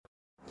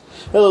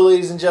Hello,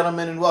 ladies and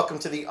gentlemen, and welcome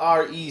to the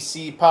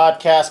REC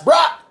podcast,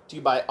 brought to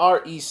you by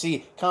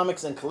REC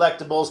Comics and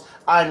Collectibles.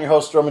 I'm your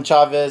host, Roman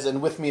Chavez,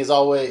 and with me, as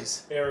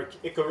always, Eric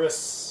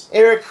Icarus.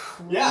 Eric.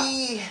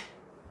 Yeah.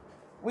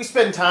 We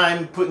spend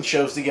time putting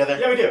shows together.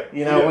 Yeah, we do.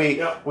 You know,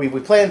 we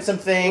plan some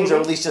things, or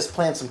at least just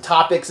plan some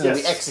topics, and then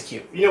we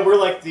execute. You know, we're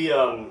like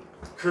the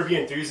Curb Your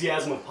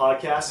Enthusiasm of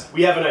podcasts.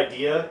 We have an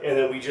idea, and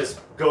then we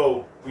just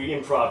go, we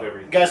improv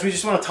everything. Guys, we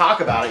just want to talk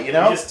about it, you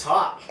know? We just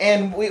talk.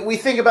 And we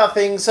think about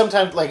things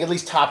sometimes, like at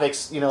least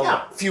topics, you know,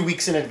 a few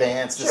weeks in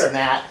advance, this and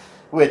that.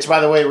 Which, by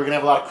the way, we're going to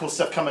have a lot of cool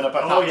stuff coming up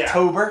in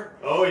October.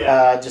 Oh,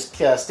 yeah. Just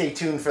stay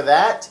tuned for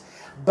that.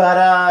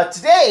 But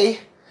today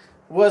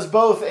was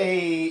both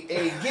a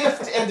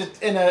gift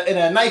and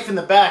a knife in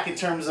the back in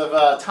terms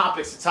of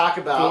topics to talk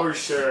about. For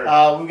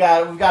sure. We've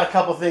got a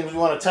couple things we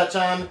want to touch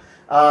on.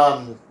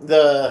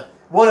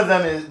 One of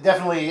them is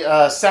definitely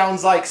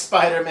sounds like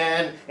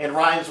Spider-Man and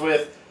rhymes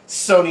with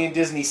Sony and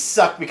Disney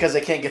suck because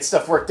they can't get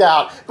stuff worked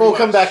out. But we'll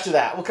come back to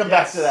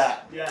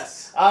that.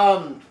 Yes.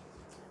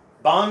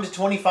 Bond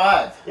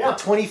 25. Yeah. The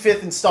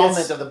 25th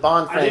installment of the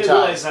Bond franchise. I didn't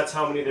realize that's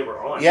how many they were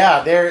on.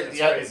 Yeah, that's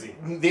crazy.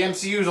 The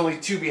MCU is only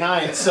 2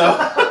 behind, so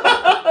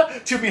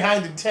 2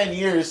 behind in 10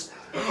 years.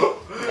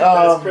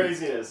 That's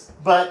craziness.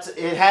 But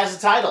it has a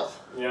title.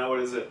 Yeah, what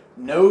is it?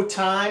 No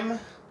Time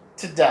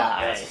to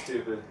Die. That's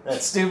stupid.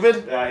 That's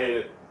stupid? Yeah, I hate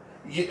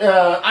it.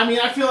 I mean,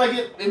 I feel like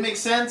it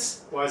makes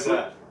sense. Why is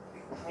that?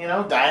 You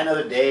know, die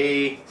another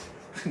day.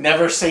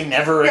 Never say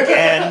never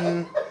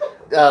again.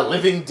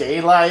 Living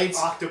Daylights.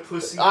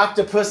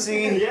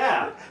 Octopussy.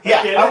 Yeah.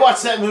 I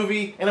watched that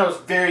movie and I was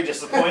very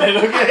disappointed.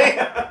 Okay.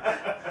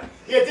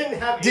 It didn't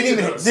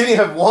even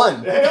have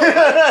one.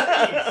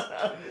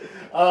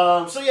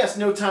 So yes,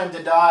 No Time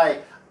to Die.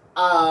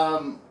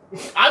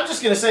 I'm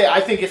just gonna say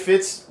I think it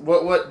fits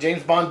what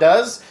James Bond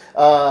does,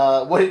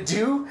 what it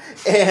do,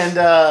 and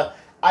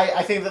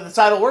I think that the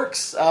title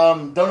works.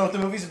 Don't know what the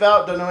movie's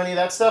about, don't know any of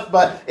that stuff,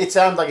 but it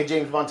sounds like a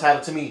James Bond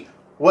title to me.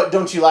 What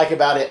don't you like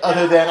about it,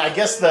 other than, I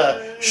guess,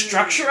 the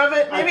structure of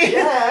it, maybe?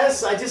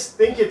 Yes, I just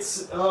think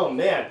it's, oh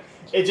man,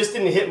 it just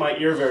didn't hit my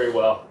ear very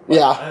well.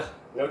 Yeah.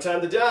 No Time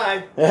to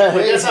Die.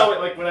 That's how it,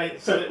 like, when I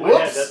said it in my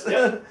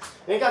head,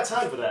 I ain't got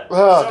time for that.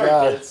 Oh, sorry,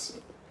 God. kids.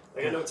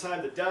 I got no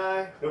time to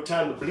die, no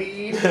time to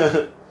bleed.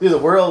 Dude, the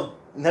world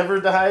never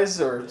dies,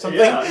 or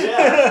something? Yeah. I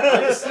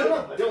don't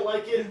know. I don't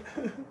like it.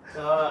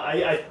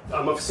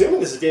 I'm assuming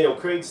this is Daniel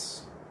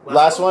Craig's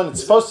last one?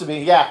 It's supposed to be,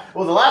 yeah.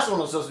 Well, the last one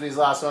was supposed to be his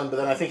last one, but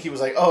then I think he was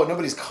like, "Oh,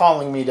 nobody's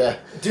calling me to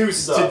do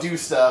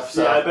stuff."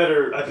 So. Yeah, I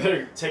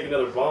better take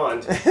another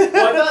Bond.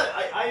 Well,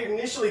 I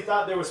initially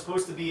thought there was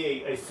supposed to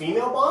be a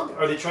female Bond.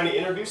 Are they trying to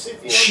introduce a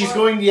female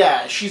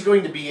Bond? She's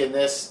going to be in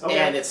this,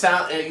 and it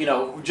sounds,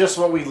 just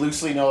what we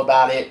loosely know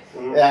about it,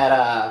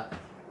 that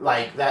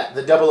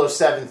the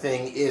 007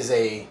 thing is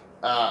a.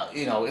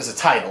 Is a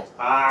title,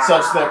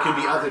 such there could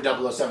be other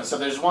 007. So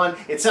there's one.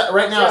 It's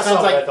right now. It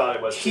sounds like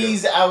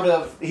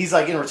he's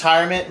like in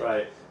retirement,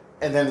 right?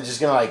 And then they're just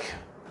gonna like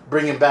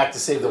bring him back to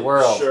save the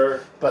world.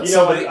 Sure, but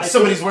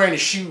somebody's wearing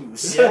his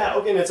shoes. Yeah,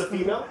 okay, and it's a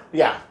female.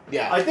 Yeah.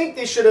 I think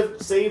they should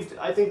have saved.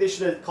 I think they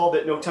should have called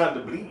it No Time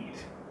to Bleed.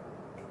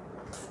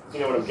 You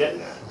know what I'm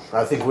getting at?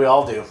 I think we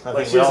all do.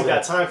 She hasn't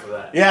got time for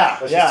that. Yeah,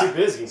 She's too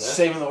busy, man.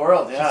 Saving the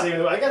world.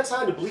 Yeah, I got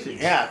time to bleed.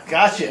 Yeah,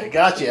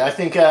 gotcha. I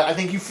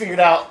think you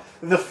figured out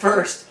the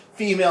first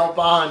female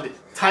Bond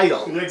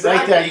title. Exactly.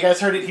 Right there. You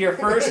guys heard it here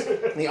first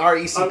in the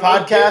REC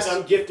podcast.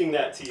 I'm gifting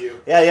that to you.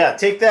 Yeah.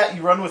 Take that.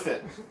 You run with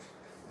it,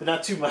 but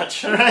not too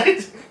much. All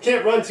right.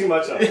 Can't run too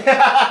much on it.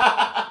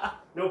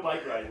 No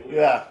bike riding. Either.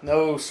 Yeah.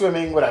 No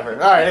swimming. Whatever.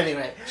 All right.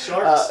 Anyway.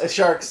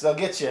 Sharks. They'll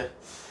get you.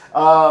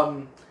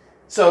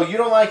 So you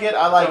don't like it.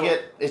 I like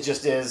it. It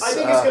just is. I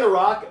think it's gonna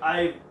rock.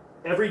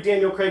 Every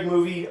Daniel Craig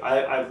movie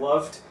I've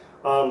loved.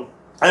 I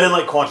didn't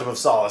like Quantum of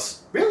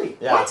Solace. Really?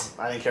 Yeah. What?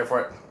 I didn't care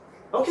for it.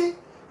 Okay.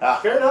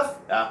 Fair enough.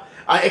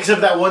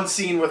 Except that one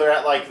scene where they're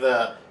at like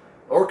the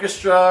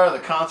orchestra or the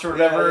concert or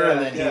whatever,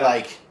 and then he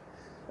like,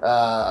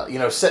 I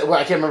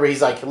can't remember.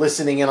 He's like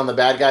listening in on the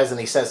bad guys, and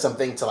he says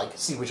something to like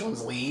see which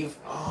ones leave.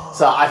 Oh,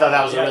 so I thought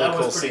that was a really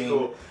cool scene.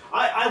 Cool.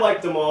 I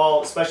liked them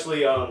all,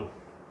 especially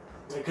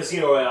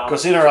Casino Royale.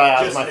 Casino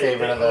Royale is my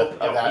favorite of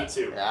that. Me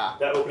too. Yeah.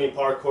 That opening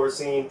parkour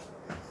scene,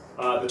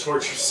 the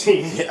torture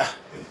scene. Yeah.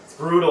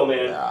 Brutal,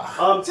 man. Yeah.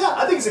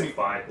 I think it's gonna be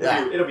fine.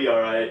 Yeah. It'll be all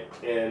right.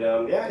 And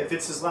if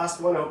it's his last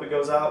one, I hope it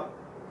goes out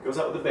with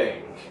a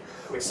bang.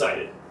 I'm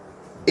excited.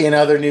 In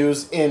other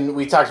news,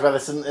 we talked about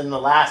this in the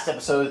last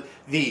episode,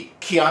 the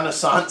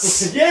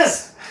Keanu-sance.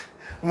 Yes.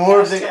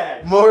 More of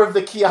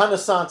the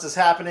Keanu-sance is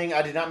happening.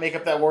 I did not make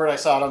up that word. I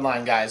saw it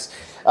online, guys.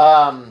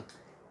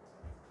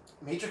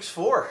 Matrix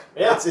 4.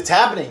 Yeah. It's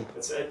happening.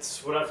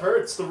 It's what I've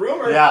heard. It's the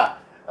rumor. Yeah.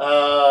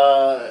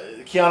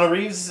 Keanu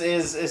Reeves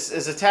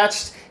is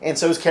attached, and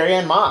so is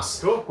Carrie-Anne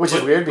Moss. Cool. Which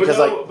is weird because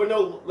but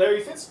no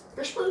Larry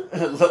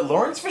Fishburne.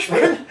 Lawrence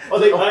Fishburne.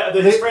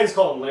 His friends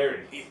call him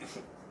Larry.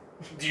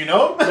 Do you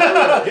know him? No.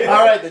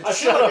 All right, then I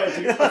feel like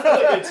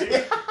I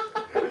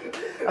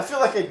do. I feel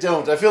like I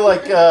don't. I feel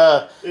like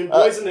in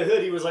Boys in the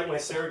Hood, he was like my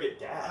surrogate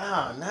dad.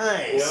 Oh,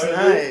 nice, You know what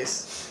I mean?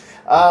 nice.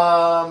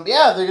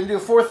 Yeah, they're gonna do a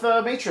fourth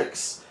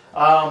Matrix.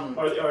 Are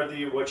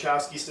the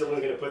Wachowski still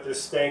going to put this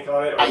stank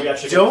on it? Or are we I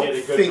actually going don't to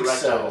get a good think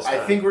director so. this I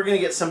time? think we're gonna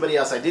get somebody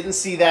else. I didn't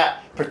see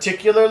that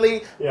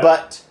particularly, Yeah.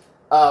 but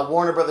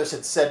Warner Brothers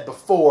had said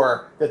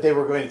before that they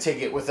were going to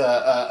take it with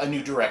a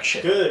new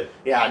direction. Good.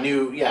 Yeah,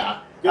 yeah.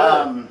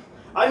 Good.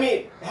 I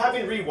mean,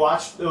 having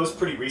rewatched those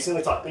pretty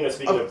recently,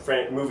 speaking of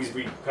movies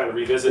we kind of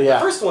revisit, Yeah. the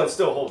first one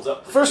still holds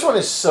up. The first one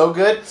is so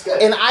good, good.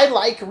 and I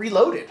like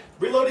Reloaded.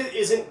 Reloaded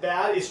isn't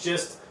bad. It's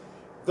just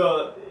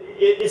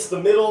it's the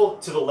middle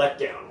to the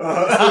letdown.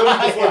 It's the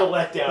movie before the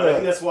letdown. I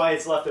think that's why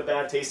it's left a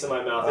bad taste in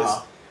my mouth. It's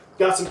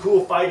got some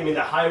cool fighting. I mean,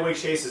 the highway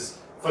chase is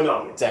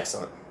phenomenal. It's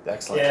excellent.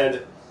 Excellent.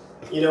 And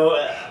you know,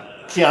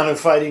 Keanu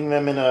fighting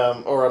them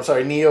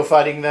Neo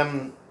fighting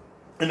them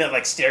in that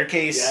like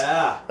staircase.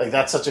 yeah, Like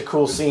that's such a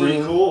cool it's scene.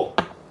 pretty cool.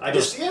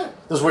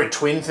 Those weird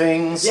twin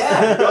things.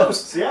 Yeah, the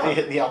ghosts. Yeah,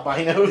 the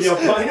albinos. the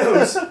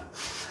albinos.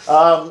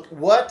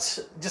 What?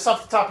 Just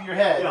off the top of your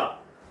head. Yeah.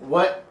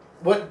 What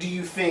do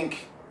you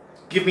think?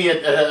 Give me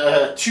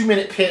a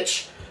 2-minute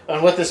pitch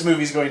on what this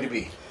movie's going to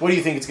be. What do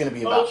you think it's going to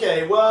be about?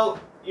 Okay, well,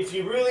 if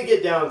you really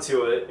get down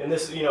to it, and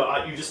this, you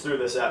just threw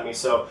this at me,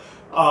 so,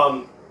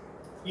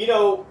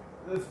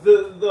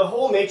 the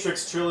whole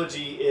Matrix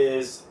trilogy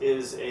is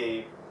it's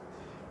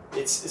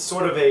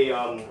sort of a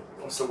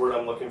what's the word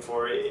I'm looking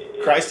for?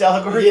 Christ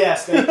allegory?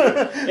 Yes, thank you.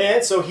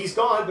 And so he's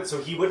gone, but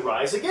so he would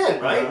rise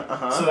again, right?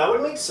 So that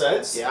would make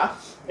sense. Yeah.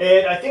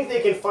 And I think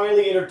they can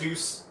finally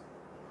introduce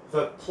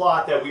the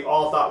plot that we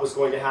all thought was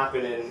going to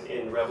happen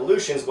in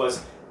Revolutions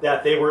was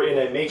that they were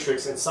in a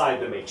matrix inside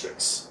the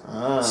matrix.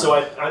 So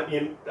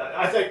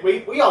I think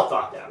we all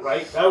thought that,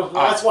 right?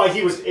 That's why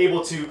he was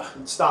able to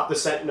stop the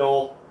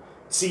Sentinel,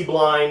 see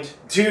blind.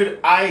 Dude,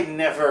 I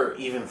never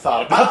even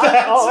thought about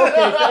that. Oh,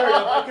 okay, fair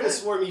enough. I could have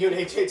sworn you and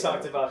AJ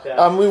talked about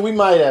that. We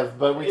might have,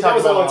 but we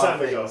talked about that was a long lot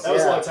time of ago. things. That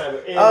was a long time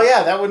ago. And Oh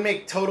yeah, that would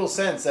make total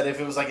sense. That if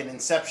it was like an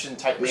Inception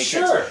type Matrix,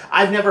 Sure.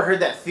 I've never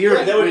heard that theory.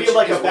 Yeah, that would which be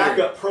like is a backup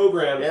weird.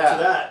 program to Yeah.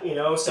 that,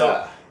 So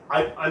Yeah.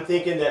 I'm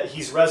thinking that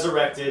he's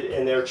resurrected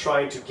and they're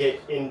trying to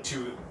get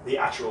into the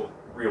actual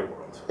real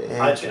world.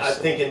 I'm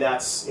thinking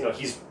that's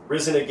he's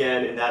risen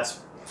again and that's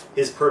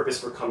his purpose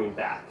for coming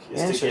back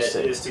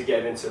is to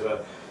get into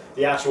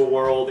the actual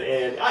world.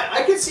 And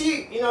I could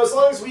see as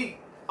long as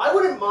I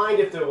wouldn't mind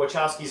if the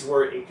Wachowskis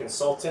were a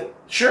consultant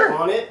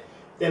on it.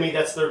 I mean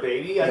that's their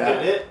baby. I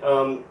get it.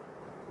 I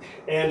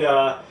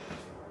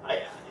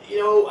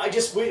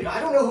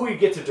don't know who we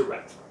get to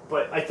direct,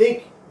 but I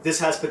think this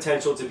has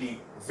potential to be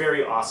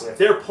very awesome. If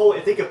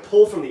they could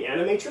pull from the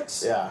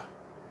Animatrix,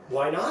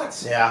 why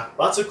not? Yeah.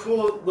 Lots of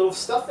cool little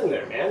stuff in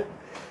there, man.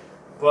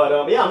 But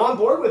I'm on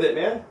board with it,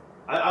 man.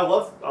 I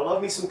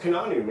love me some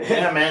Keanu, man.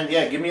 Yeah, man.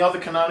 Yeah, give me all the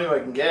Keanu I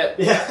can get.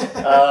 Yeah.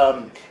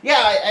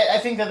 I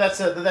think that's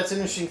an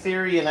interesting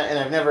theory, and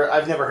I've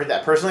never heard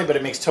that personally, but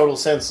it makes total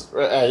sense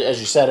as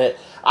you said it.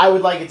 I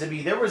would like it to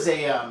be. There was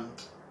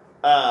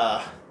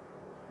I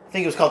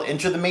think it was called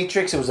Enter the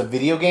Matrix. It was a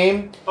video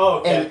game. Oh,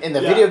 okay. And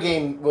the video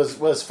game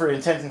was for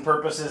intents and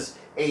purposes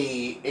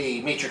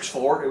a Matrix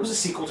 4. It was a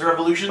sequel to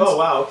Revolutions. Oh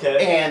wow,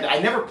 okay. And I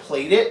never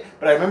played it,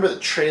 but I remember the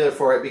trailer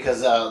for it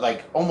because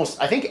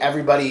I think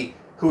everybody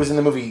who was in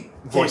the movie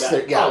voiced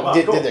did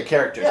their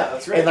characters. Yeah,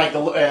 that's right. And like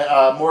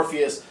the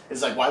Morpheus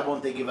is like, why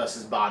won't they give us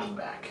his body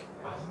back?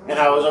 And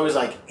I was always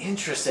like,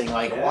 interesting.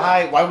 Like,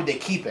 why would they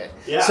keep it?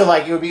 Yeah. So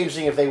like, it would be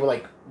interesting if they were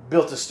like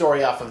built a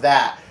story off of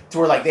that to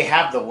where like they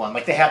have the one,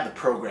 like they have the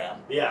program.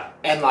 Yeah.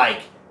 And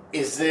like,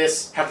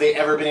 have they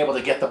ever been able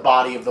to get the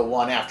body of the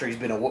one after he's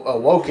been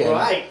awoken?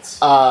 Right.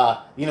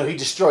 He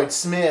destroyed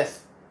Smith,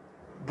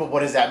 but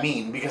what does that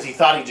mean? Because he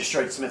thought he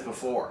destroyed Smith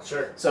before.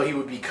 Sure. So he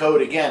would be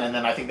code again, and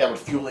then I think that would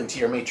fuel into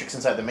your Matrix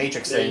inside the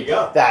Matrix There thing. you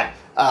go. That,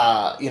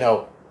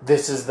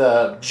 this is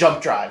the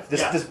jump drive.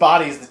 This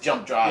body is the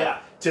jump drive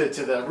to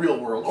the real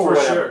world. Or For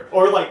whatever. sure.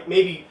 Or like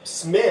maybe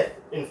Smith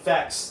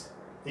infects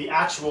the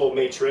actual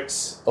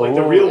Matrix, like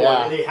the real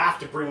one, and they have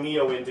to bring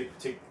Neo in to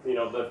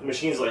the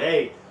machine's like,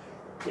 hey,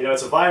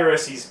 it's a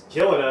virus. He's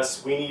killing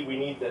us. We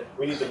need the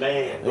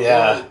man,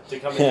 one to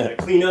come in and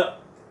clean up.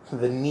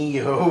 The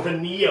Neo. The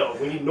Neo.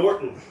 We need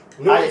Norton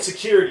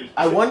security.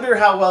 I wonder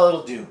how well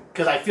it'll do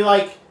because I feel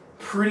like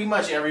pretty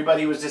much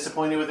everybody was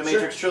disappointed with the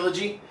Matrix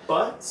trilogy.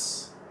 But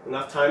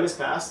enough time has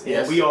passed, and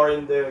Yes. we are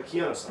in the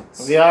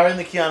Keanu-sans. We are in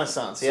the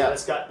Keanu-sans, yeah. So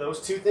it's got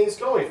those two things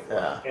going.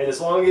 Yeah. And as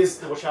long as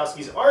the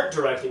Wachowskis aren't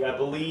directing, I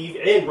believe,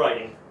 and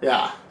writing,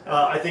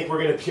 I think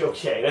we're going to be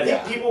okay. And I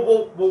think people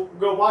will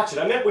go watch it.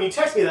 I meant when you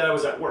texted me that I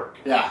was at work.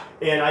 Yeah.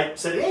 And I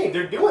said, hey,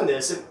 they're doing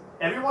this. And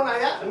everyone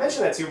I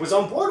mentioned that to was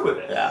on board with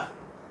it. Yeah.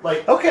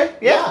 Like, okay,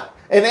 yeah.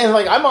 And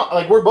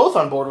like we're both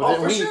on board with it.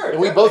 For sure. And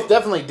we both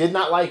definitely did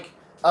not like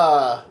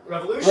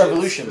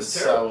Revolutions. Was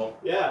terrible.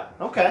 So yeah.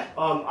 okay.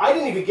 I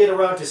didn't even get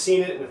around to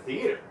seeing it in the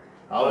theater.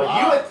 Oh, wow.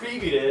 You had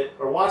previewed it,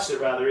 or watched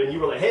it rather, and you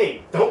were like,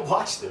 hey, don't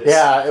watch this.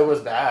 Yeah, it was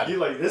bad. You're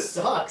like, this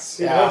sucks.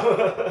 You Yeah.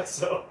 know?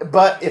 So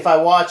But if I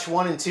watch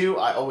 1 and 2,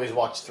 I always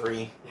watch 3.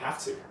 you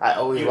have to. I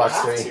always You watch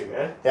have 3. to,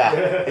 man. Yeah,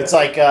 it's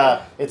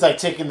like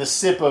taking the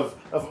sip of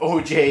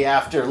OJ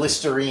after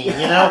Listerine,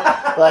 you know?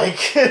 Like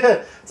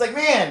it's like,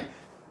 man,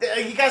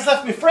 you guys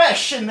left me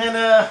fresh, and then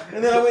I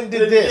went and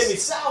did Then you this, made me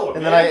sour,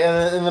 and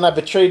man. then I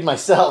betrayed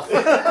myself.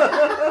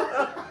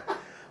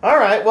 All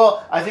right,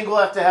 well, I think we'll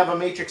have to have a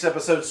Matrix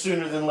episode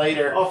sooner than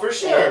later. Oh, for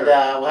sure. And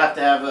we'll have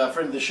to have a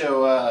friend of the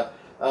show,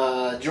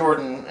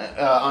 Jordan,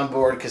 on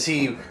board because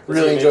he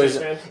really he a enjoys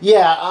Matrix it. fan?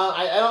 Yeah,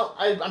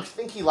 I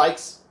think he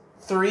likes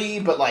 3,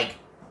 but like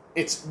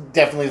it's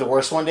definitely the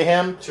worst one to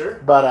him. Sure.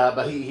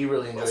 But he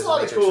really enjoys There's a the lot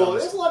of Matrix cool.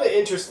 films. There's a lot of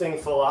interesting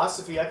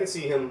philosophy. I can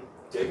see him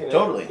digging it.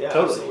 Totally, Yeah,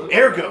 totally. absolutely.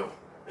 Ergo,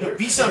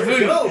 be some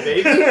food. Ergo,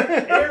 baby.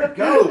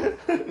 Ergo.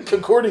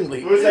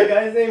 Accordingly. What was that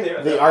guy's name?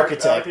 The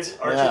architect.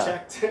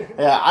 Architect.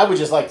 Yeah, I would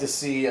just like to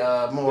see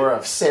more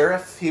of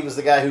Seraph. He was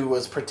the guy who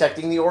was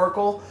protecting the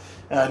Oracle.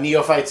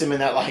 Neo fights him in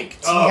that like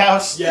tea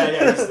house.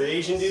 Yeah, he's the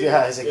Asian dude.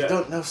 Yeah, he's like, you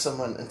don't know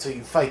someone until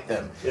you fight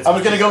them. It's I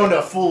was gonna go into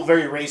a full,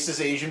 very racist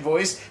Asian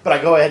voice, but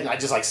I go ahead and I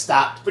just like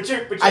stopped. But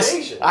you're I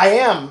Asian.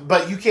 am,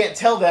 but you can't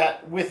tell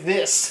that with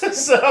this,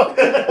 so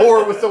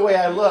or with the way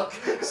I look.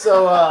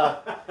 So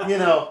you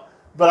know.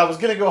 But I was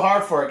gonna go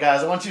hard for it,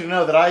 guys. I want you to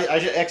know that I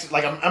actually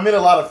like I'm in a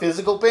lot of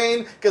physical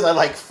pain because I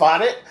like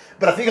fought it,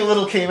 but I think a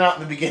little came out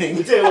in the beginning.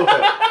 You did a little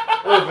bit.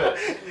 A little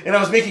bit. And I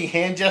was making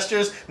hand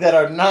gestures that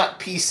are not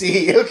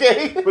PC.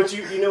 Okay. But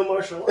you know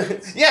martial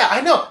arts. Yeah,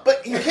 I know,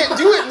 but you can't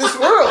do it in this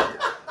world.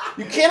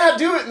 You cannot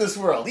do it in this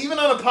world. Even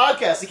on a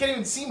podcast, you can't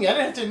even see me. I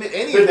didn't have to admit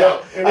any of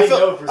that.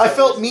 I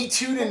felt me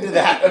tuned into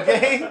that.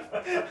 Okay,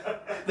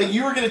 that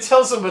you were going to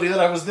tell somebody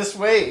that I was this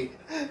way.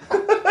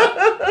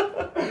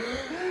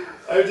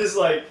 I'm just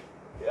like,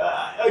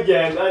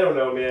 again, I don't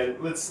know, man.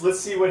 Let's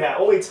see what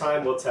happens. Only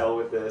time will tell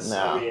with this. No.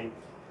 I mean,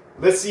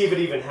 let's see if it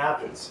even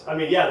happens. I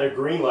mean, yeah, they're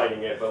greenlighting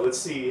it, but let's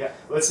see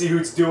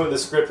who's doing the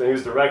script and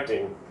who's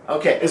directing.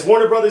 Okay. Is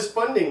Warner Brothers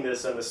funding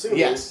this? I'm assuming.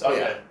 Yes. Oh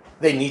yeah.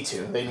 They need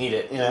to. They need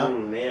it. You know.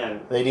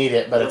 Man. They need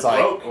it, but They're it's like,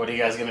 broke. what are you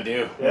guys gonna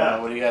do? Yeah. You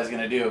know, what are you guys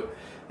gonna do?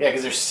 Yeah,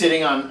 because they're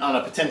sitting on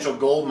a potential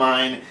gold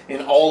mine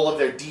in all of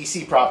their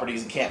DC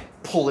properties and can't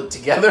pull it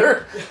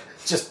together.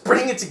 Just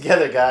bring it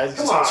together, guys.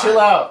 Come Just on. chill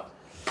out.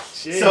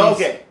 Jeez. So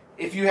okay,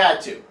 if you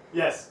had to,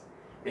 Yes.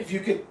 if you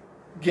could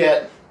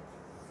get,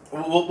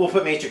 we'll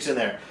put Matrix in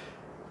there.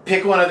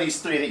 Pick one of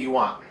these 3 that you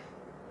want.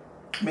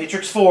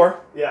 Matrix 4,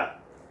 Yeah.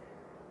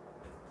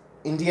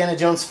 Indiana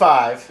Jones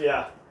 5,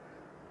 Yeah.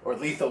 or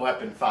Lethal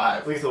Weapon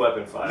 5. Lethal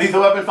Weapon 5. Lethal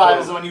Weapon 5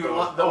 is the one you would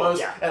want the most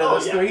yeah. out of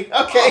those yeah. 3? Okay.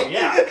 Oh,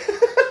 yeah.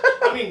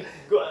 I mean,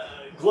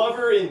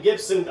 Glover and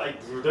Gibson,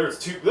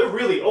 they're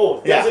really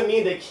old. Yeah. Doesn't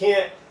mean they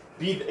can't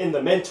be in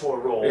the mentor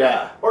role.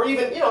 Yeah. Or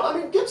even, I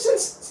mean, Gibson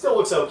still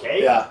looks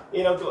okay. Yeah.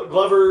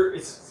 Glover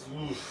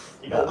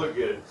he don't look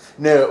good.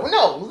 No,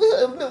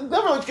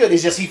 never looked good.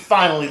 It's just he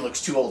finally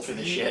looks too old for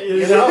this shit,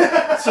 you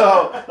know?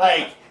 So,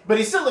 like, but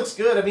he still looks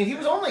good. I mean, he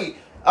was only...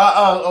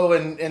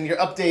 and your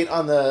update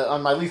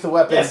on my Lethal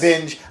Weapon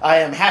binge. I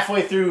am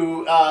halfway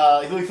through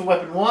Lethal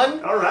Weapon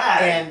 1. All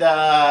right. And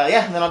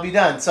and then I'll be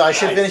done. So I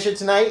should Nice. finish it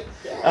tonight.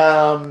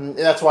 Yeah.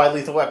 That's why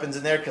Lethal Weapon's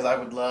in there, because I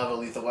would love a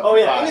Lethal Weapon Oh,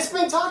 yeah. 5. And it's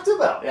been talked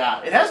about.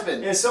 Yeah, it has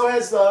been. And so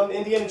has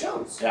Indiana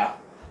Jones. Yeah.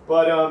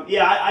 But,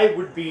 I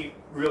would be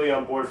really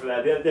on board for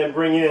that. Then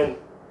bring in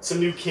some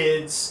new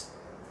kids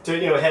to,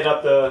 head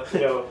up the,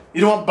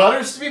 You don't want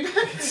Butters to be back?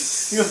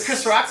 You want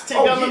Chris Rock to take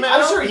on the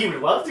mantle? I'm sure he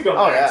would love to go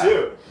Oh, back, yeah.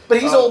 too. But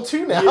he's old,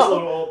 too, now. He is a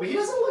little old, but he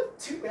doesn't look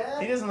too bad.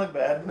 He doesn't look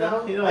bad.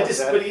 No, he doesn't I look just,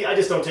 bad. but I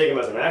just don't take him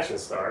as an action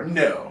star.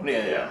 No.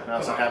 Yeah. No, that's Come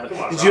not on, happening.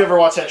 come on, Did Rock. you ever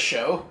watch that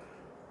show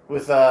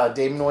with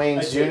Damon Wayans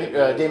I did, Jr.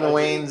 Damon I did.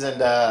 Wayans and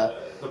The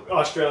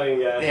Australian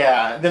guy.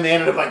 yeah. Then they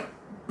ended up like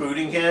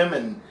booting him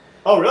and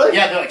Oh, really?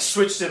 yeah, they like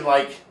switched him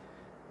like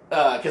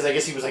because I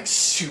guess he was like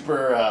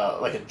super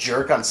like a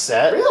jerk on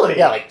set. Really?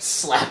 Yeah, like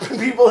slapping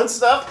people and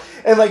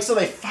stuff. And like so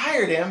they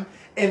fired him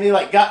and they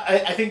like got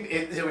I think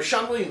it was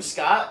Sean William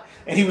Scott.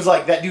 And he was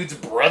like that dude's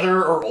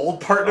brother or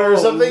old partner or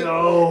something.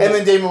 No. And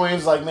then Damon Wayans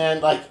was like, man,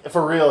 like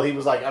for real, he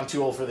was like, I'm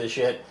too old for this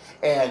shit.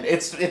 And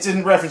it's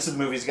in reference to the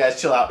movies, guys.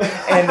 Chill out.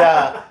 And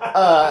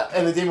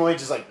then Damon Wayans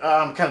just like,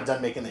 I'm kind of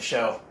done making the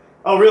show.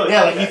 Oh, really?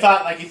 Yeah, Okay.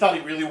 he thought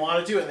he really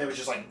wanted to, and it was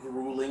just like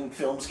grueling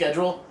film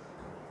schedule.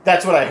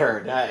 That's what I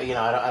heard. I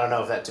don't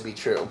know if that to be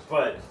true.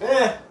 But,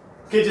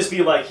 could just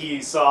be like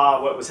he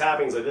saw what was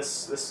happening. He's like, this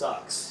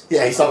sucks.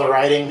 Yeah, he saw the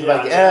writing. Yeah.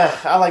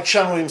 Like, I like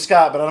Sean William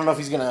Scott, but I don't know if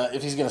he's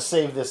gonna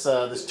save this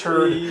this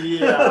turd.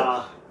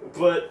 Yeah.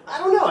 But, I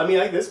don't know. I mean,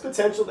 like, there's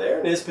potential there,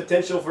 and there's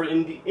potential for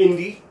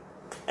indie.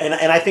 And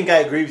I think I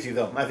agree with you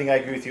though. I think I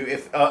agree with you.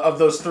 If of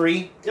those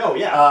 3, Oh,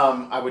 yeah.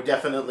 I would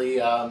definitely.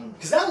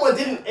 Because that one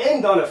didn't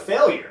end on a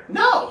failure.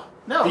 No.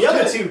 The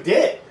other 2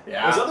 did.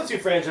 Yeah. Those other 2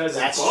 franchises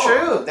That's bombed.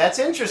 true. That's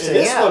interesting. And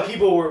this yeah. one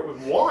people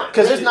would want.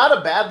 Because there's not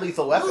a bad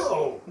Lethal Weapon.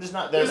 No. There's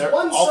not. There's They're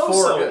one all 4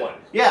 so-so good. one.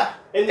 Yeah.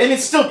 And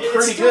it's still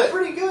pretty good.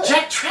 Pretty good.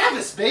 Jack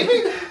Travis,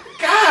 baby.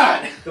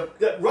 God.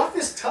 The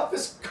roughest,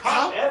 toughest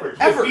cop ever. He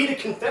Ever. could beat a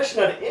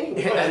confession out of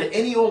anyone. Out of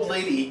any old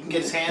lady he can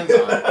get his hands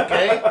on,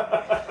 okay?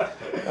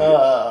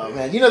 Oh,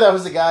 man. You know that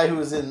was the guy who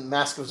was in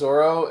Mask of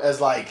Zorro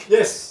as, like...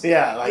 Yes.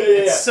 Yeah, like, Yeah.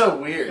 it's so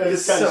weird. That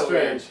It's is kind of so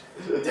strange.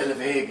 weird. De La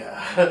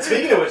Vega.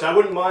 Speaking of which, I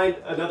wouldn't mind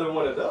another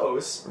one of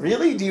those.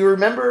 Really? Do you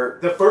remember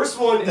The first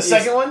one the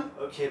second one?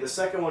 Okay, the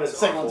second one is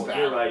Second awful. one's bad.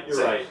 You're right,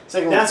 you're right.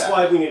 Second one's That's bad.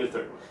 why we need a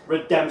third one.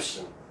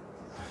 Redemption.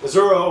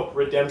 Zorro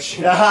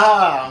Redemption.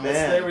 Ah,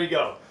 man. There we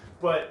go.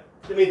 But,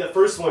 I mean, the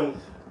first one,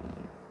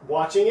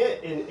 watching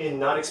it and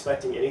not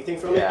expecting anything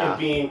from it Yeah. and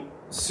being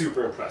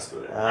super impressed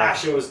with it. Ah.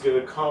 Action was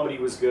good, comedy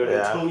was good,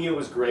 Yeah. Antonio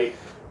was great,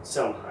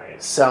 Selma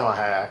Hayek. Selma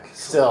Hayek.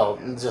 Still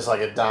just like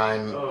a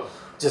dime. Oh.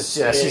 Just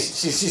yeah,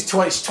 she's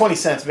 20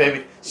 cents,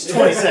 baby. She's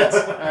 20 cents.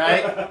 All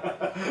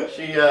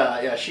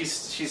right.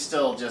 She's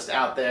still just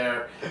out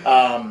there.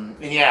 And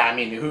yeah, I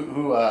mean,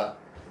 who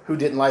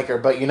didn't like her?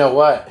 But you know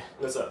what?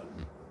 What's up?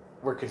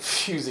 We're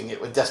confusing it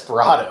with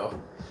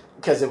Desperado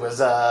because it was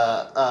Who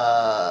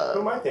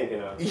am I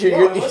thinking of?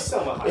 You're- It was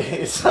Selma Hayek.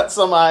 It's not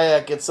Selma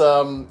Hayek. It's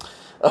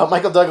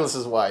Michael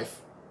Douglas's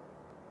wife,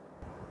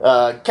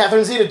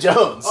 Catherine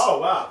Zeta-Jones. Oh,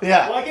 wow.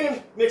 Yeah. Well, I get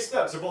them mixed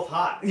up. They're both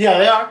hot. Yeah,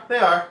 they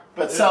are.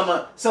 But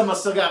Yeah. Selma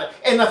still got it.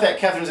 And not that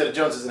Catherine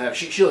Zeta-Jones doesn't have.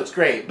 She looks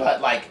great,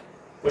 but like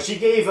Well, she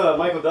gave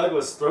Michael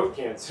Douglas throat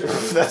cancer.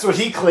 that's what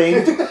he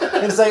claimed.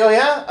 And it's like, oh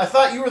yeah, I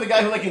thought you were the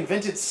guy who like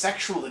invented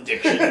sexual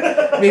addiction.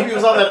 Maybe it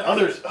was all that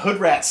other hood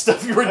rat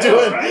stuff you were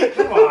doing. Right?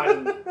 Come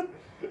on.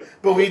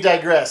 But we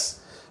digress.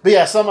 But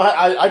yeah,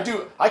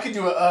 I could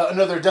do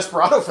another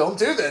Desperado film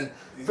too. Then,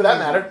 for that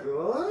matter.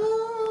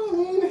 Well, I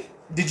mean,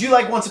 Did you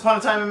like Once Upon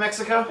a Time in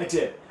Mexico? I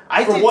did.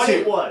 I For did what too.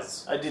 it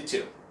was. I did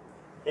too.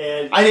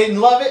 And I didn't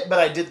love it, but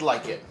I did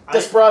like it.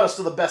 Desperado's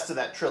still the best of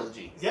that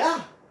trilogy.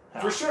 yeah,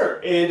 for sure.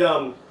 And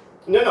no,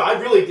 I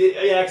really did.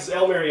 Yeah, because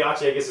El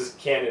Mariachi, I guess, is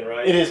canon,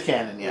 right? It is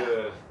canon, yeah.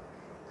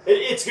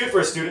 It's good for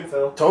a student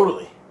film.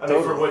 Totally. I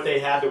mean, for what they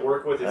had to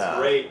work with, it's Yeah.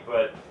 great.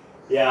 But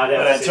yeah,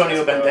 But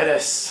Antonio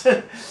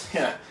Banderas,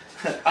 yeah.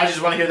 I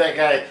just want to hear that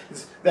guy,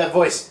 that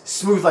voice,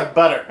 smooth like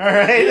butter. All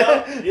right.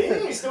 Yeah,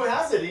 he still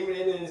has it, even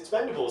in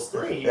Expendables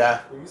 3.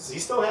 Yeah. He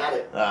still had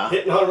it. Ah.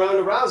 Hitting on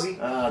Ronda Rousey.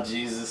 Oh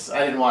Jesus!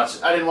 I didn't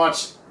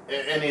watch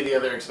any of the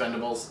other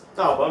Expendables.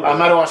 Oh, bummer. I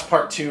might have watched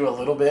part 2 a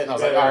little bit, and I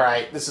was like, Yeah. all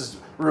right, this is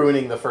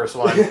ruining the first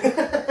one.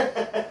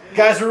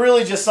 Guys, we're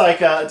really just like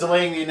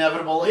delaying the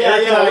inevitable. Yeah,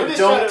 Eric and I we're just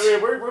don't. trying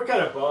to, we're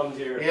kind of bummed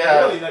here.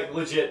 Yeah. We're really like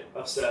legit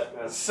upset,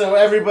 man. So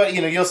everybody,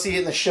 you'll see it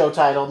in the show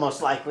title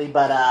most likely,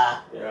 but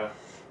Yeah.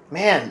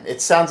 man,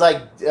 it sounds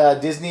like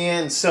Disney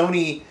and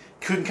Sony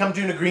couldn't come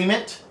to an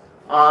agreement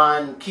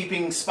on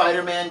keeping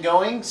Spider-Man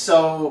going.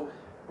 So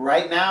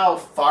right now,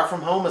 Far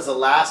From Home is the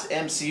last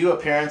MCU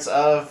appearance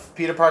of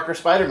Peter Parker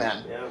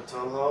Spider-Man. Yeah,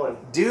 Tom Holland.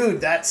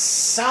 Dude, that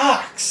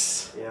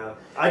sucks. Yeah.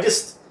 I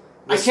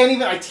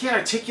can't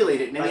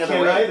articulate it in any I other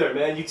can't way. either,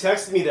 man. You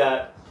texted me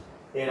that,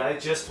 and I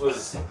just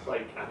was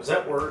like, I was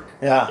at work,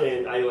 Yeah.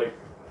 and I like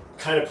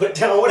kind of put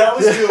down what I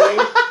was doing.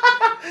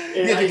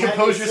 And You had to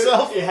compose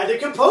yourself? I had to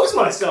compose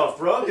myself,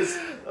 bro. Because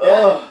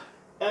Ugh.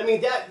 I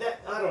mean that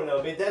I don't know.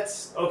 I mean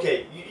that's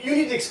okay. You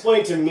need to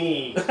explain to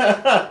me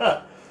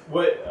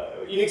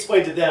what you need to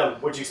explain to them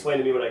what you explained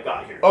to me when I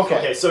got here. Okay.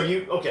 Okay. So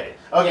okay.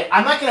 Okay,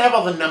 I'm not gonna have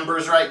all the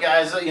numbers right,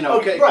 guys.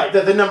 Okay, right.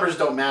 The numbers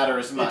don't matter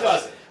as much. It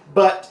doesn't.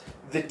 But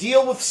the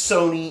deal with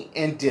Sony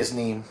and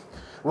Disney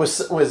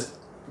was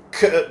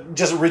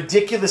just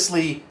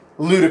ridiculously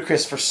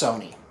ludicrous for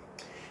Sony.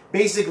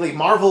 Basically,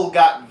 Marvel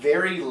got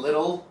very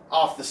little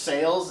off the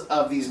sales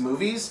of these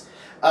movies.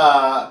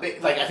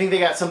 Like I think they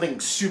got something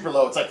super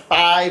low. It's like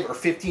 5 or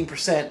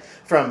 15%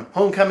 from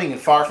Homecoming and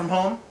Far From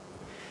Home,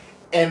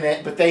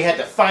 but they had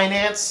to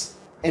finance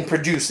and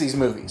produce these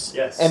movies.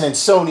 Yes. And then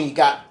Sony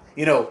got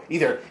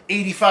either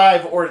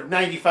 85 or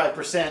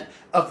 95%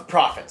 of the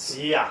profits.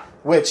 Yeah.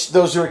 Which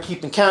those who are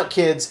keeping count,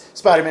 kids,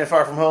 Spider-Man: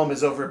 Far From Home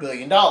is over $1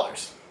 billion.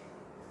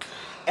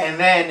 And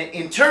then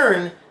in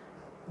turn,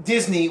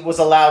 Disney was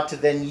allowed to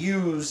then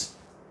use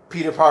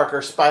Peter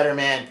Parker,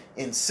 Spider-Man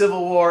in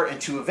Civil War and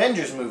 2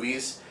 Avengers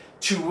movies,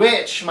 to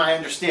which my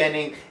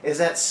understanding is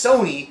that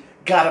Sony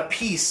got a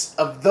piece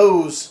of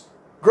those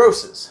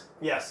grosses.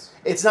 Yes.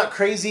 It's not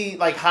crazy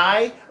like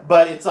high,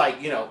 but it's like,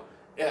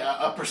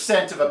 a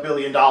percent of $1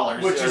 billion,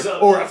 Which is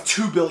or of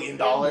 $2 billion.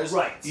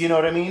 Right. You know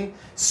what I mean?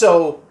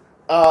 So,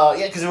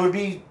 yeah, because it would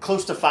be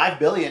close to $5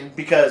 billion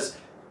because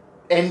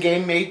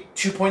Endgame made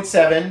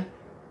 2.7,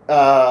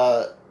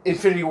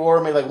 Infinity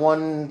War made like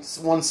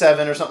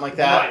 1.7 or something like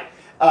that.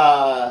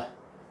 Right.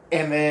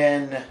 And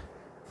then,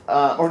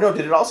 or no,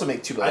 did it also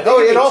make $2 billion? I think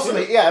it it made also two.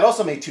 made, yeah, it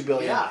also made $2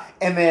 billion. Yeah.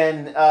 And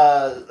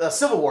then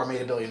Civil War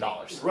made $1 billion.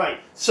 Right.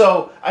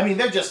 So I mean,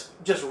 they're just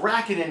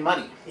racking in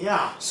money.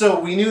 Yeah. So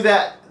we knew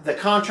that the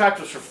contract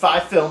was for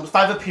 5 films,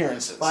 5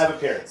 appearances. 5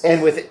 appearances.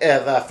 And with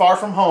the Far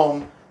From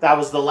Home, that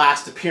was the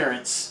last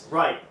appearance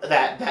Right.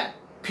 that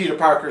Peter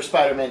Parker,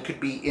 Spider-Man could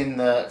be in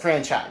the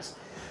franchise.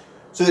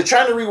 So they're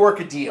trying to rework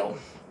a deal.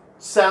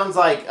 Sounds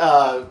like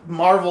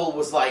Marvel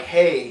was like,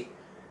 hey,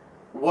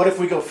 what if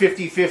we go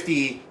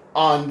 50-50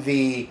 on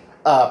the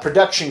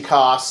production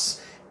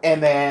costs,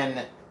 and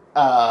then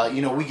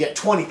we get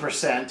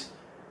 20%.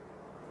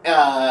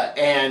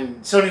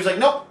 And Sony was like,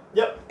 nope.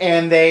 Yep.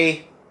 And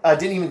they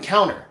didn't even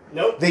counter.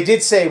 Nope. They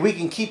did say, we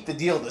can keep the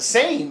deal the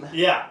same.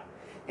 Yeah.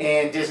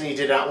 And Disney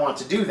did not want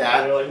to do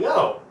that. And they're like,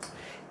 no.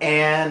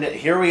 And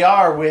here we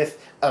are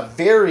with a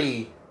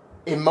very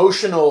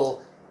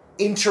emotional,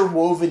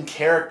 interwoven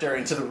character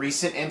into the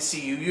recent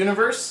MCU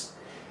universe.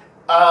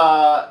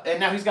 And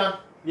now he's gone.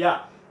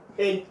 Yeah.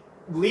 And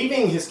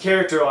leaving his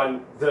character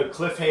on the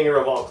cliffhanger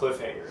of all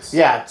cliffhangers.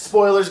 Yeah.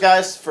 Spoilers,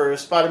 guys, for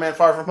Spider-Man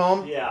Far From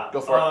Home. Yeah.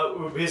 Go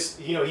for it.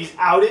 He's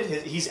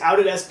outed. He's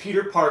outed as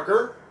Peter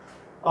Parker.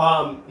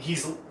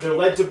 They're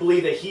led to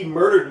believe that he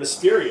murdered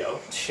Mysterio.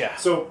 Yeah.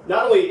 So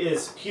not only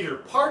is Peter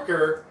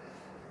Parker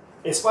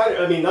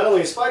not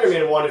only is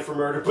Spider-Man wanted for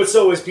murder, but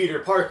so is Peter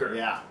Parker.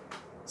 Yeah.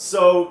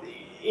 So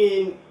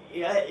I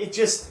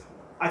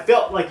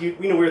felt like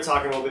we were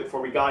talking a little bit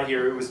before we got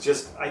here. It was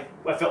just I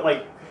felt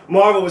like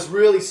Marvel was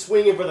really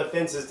swinging for the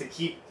fences to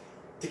keep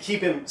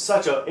him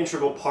such an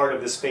integral part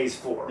of this Phase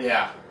 4.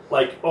 Yeah.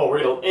 Like,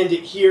 we're gonna end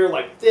it here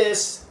like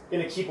this.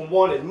 Gonna keep him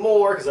wanting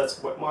more because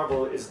that's what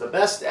Marvel is the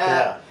best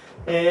at.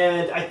 Yeah.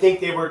 And I think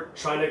they were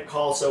trying to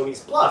call Sony's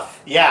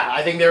bluff. Yeah,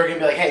 I think they were gonna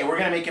be like, hey, we're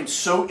gonna make him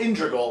so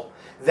integral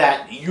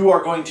that you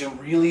are going to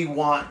really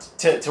want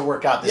to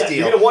work out this deal.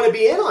 You're gonna want to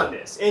be in on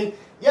this. And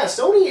yeah,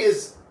 Sony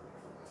is.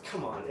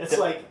 Come on, it's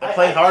they're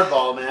playing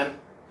hardball, man.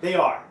 They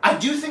are. I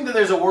do think that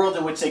there's a world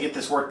in which they get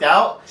this worked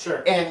out.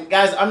 Sure. And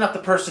guys, I'm not the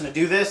person to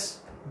do this,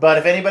 but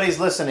if anybody's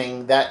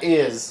listening that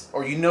is,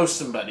 or you know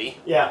somebody,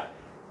 yeah,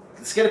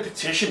 let's get a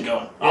petition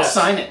going. I'll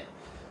sign it.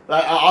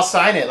 I'll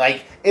sign it.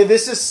 Like,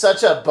 this is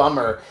such a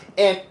bummer,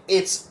 and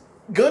it's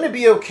going to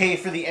be okay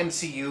for the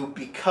MCU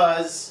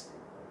because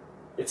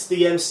it's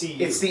the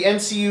MCU. It's the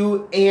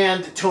MCU,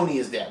 and Tony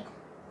is dead.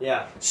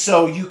 Yeah.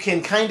 So you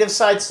can kind of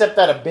sidestep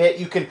that a bit.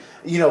 You can,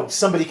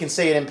 somebody can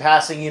say it in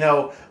passing.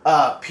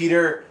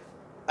 Peter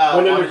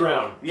went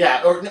underground.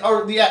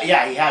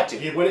 Yeah, he had to.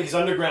 He's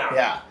underground.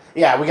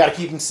 Yeah. We got to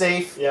keep him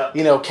safe. Yeah.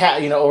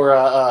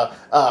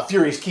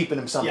 Fury's keeping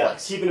him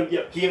someplace.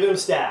 Yeah, keeping him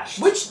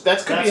stashed. Which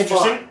could be interesting.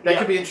 Fine. That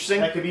could be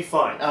interesting. That could be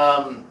fine.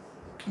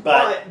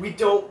 But we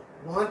don't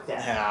want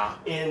that. Yeah.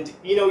 And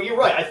you're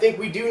right. I think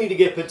we do need to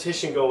get a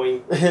petition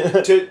going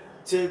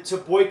to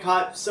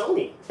boycott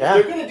Sony. Yeah.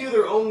 If they're going to do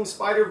their own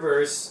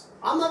Spider-Verse,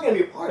 I'm not going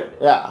to be a part of it.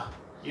 Yeah.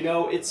 You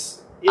know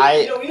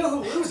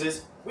who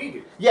loses? We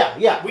do.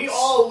 Yeah. We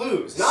all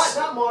lose.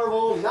 Not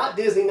Marvel, not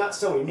Disney, not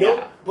Sony.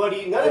 Yeah.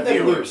 Nobody, none of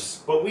them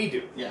lose, but we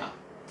do. Yeah.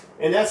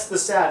 And that's the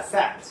sad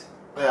fact.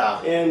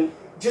 Yeah. And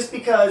just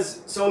because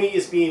Sony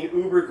is being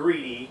uber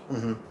greedy,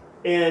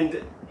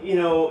 and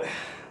I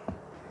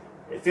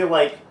feel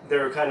like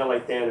they're kind of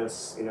like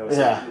Thanos,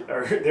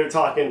 or they're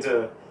talking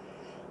to.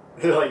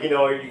 They're like,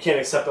 you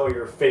can't accept all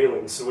your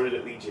failings. So where did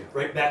it lead you?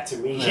 Right back to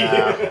me.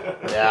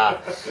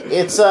 Yeah.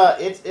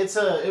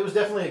 It was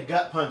definitely a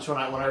gut punch when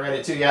I read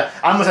it too. Yeah,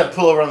 I almost had to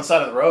pull over on the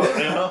side of the road.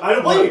 I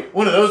don't blame you.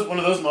 One of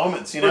those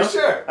moments. For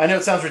sure. I know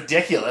it sounds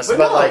ridiculous, but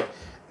no, like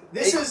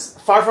this is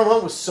Far From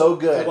Home was so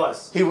good. It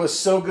was. He was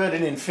so good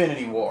in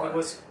Infinity War. It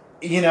was.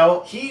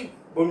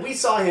 When we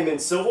saw him in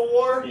Civil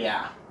War.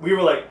 Yeah. We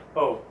were like,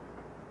 oh,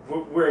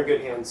 we're in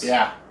good hands.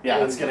 Yeah.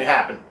 It's gonna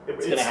happen.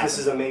 It's gonna happen. This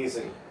is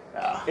amazing.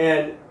 Yeah.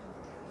 And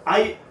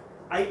I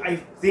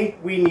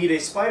think we need a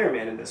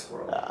Spider-Man in this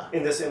world,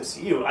 in this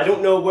MCU. I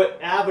don't know what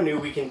avenue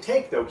we can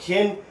take, though.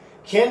 Can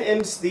the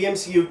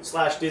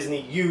MCU /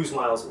 Disney use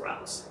Miles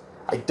Morales?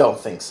 I don't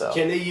think so.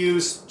 Can they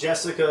use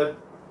Jessica?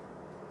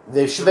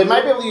 They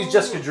might be able to use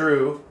Jessica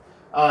Drew,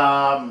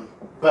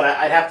 but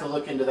I'd have to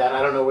look into that.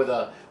 I don't know where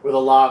the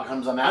log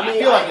comes on that. I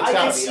feel like it's got to be.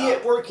 I can see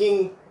it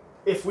working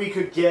if we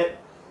could get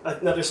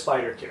another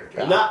Spider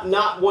character,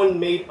 not one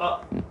made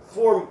up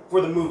for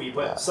the movie,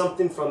 but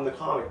something from the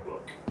comic book.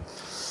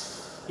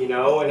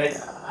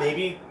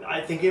 Maybe I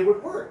think it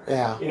would work.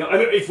 Yeah.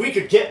 If we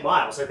could get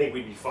Miles, I think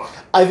we'd be fine.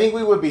 I think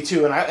we would be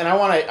too, and I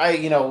want to,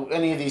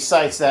 any of these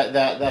sites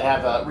that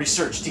have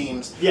research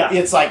teams. Yeah.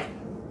 It's like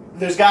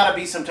there's got to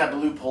be some type of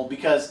loophole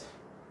because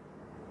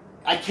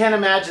I can't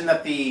imagine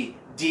that the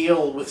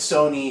deal with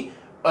Sony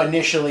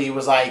initially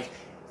was like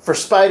for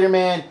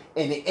Spider-Man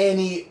and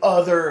any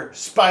other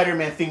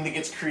Spider-Man thing that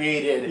gets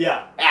created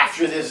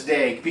after this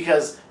day,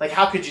 because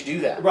how could you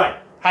do that? Right.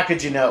 How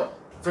could you know?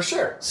 For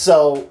sure.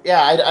 So,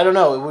 I don't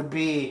know. It would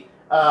be,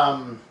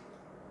 I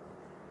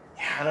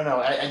don't know.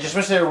 I just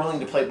wish they were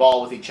willing to play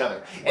ball with each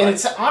other. And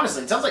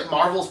honestly, it sounds like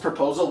Marvel's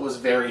proposal was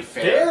very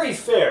fair. Very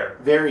fair.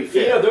 Very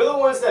fair. They're the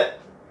ones that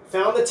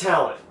found the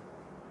talent.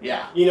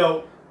 Yeah.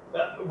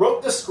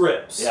 Wrote the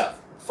scripts. Yeah.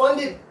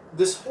 Funded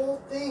this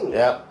whole thing.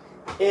 Yeah.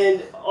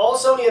 And all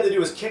Sony had to do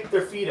was kick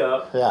their feet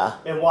up. Yeah.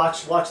 And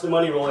watch the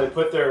money roll in and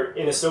put their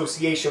in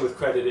association with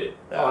credited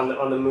on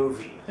the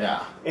movie.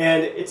 Yeah.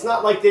 And it's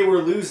not like they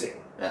were losing.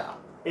 Yeah.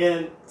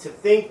 And to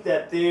think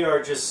that they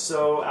are just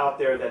so out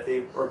there that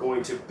they are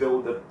going to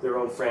build their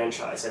own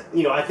franchise.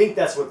 I think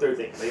that's what they're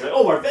thinking. They're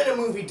like, our Venom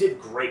movie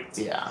did great.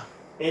 Yeah.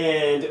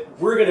 And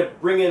we're going to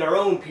bring in our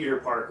own Peter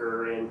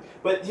Parker.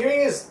 But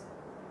hearing is,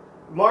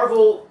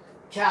 Marvel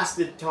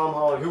casted Tom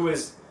Holland, who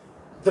was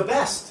the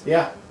best.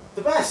 Yeah.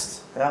 The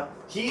best. Yeah.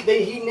 He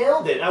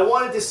nailed it. I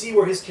wanted to see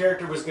where his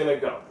character was going to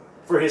go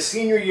for his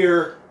senior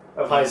year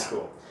of high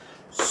school.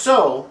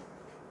 So,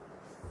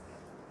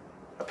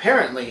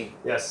 apparently,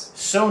 Yes.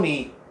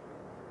 Sony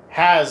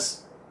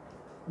has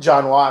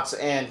John Watts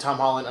and Tom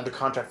Holland under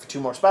contract for 2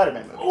 more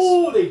Spider-Man movies.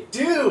 Oh, they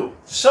do.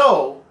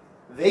 So,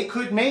 they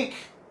could make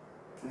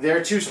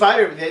their 2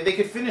 they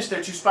could finish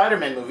their 2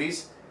 Spider-Man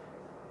movies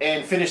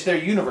and finish their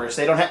universe.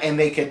 They don't have, and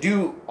they could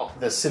do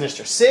the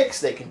Sinister Six.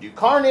 They can do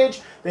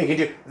Carnage. They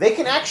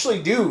can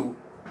actually do.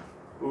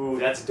 Ooh,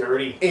 that's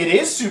dirty. It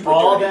is super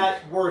All dirty.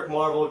 that work,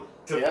 Marvel,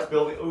 to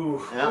build it.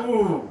 Ooh. Yep.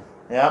 Ooh.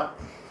 Yep.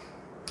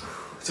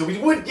 So we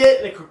would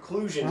get a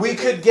conclusion. We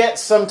could get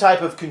some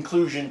type of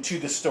conclusion to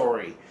the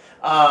story.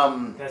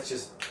 That's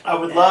just. I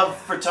would love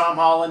for Tom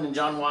Holland and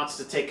John Watts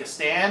to take a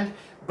stand,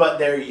 but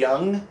they're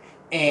young,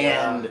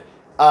 and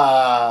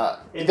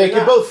they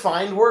could both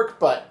find work,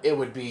 but it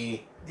would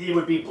be... He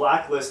would be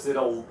blacklisted.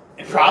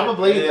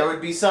 Probably there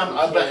would be some,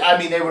 but I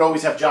mean, they would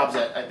always have jobs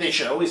at. They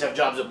should always have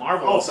jobs at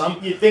Marvel. Oh,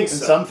 you think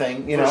so?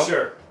 Something, you know. For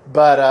sure.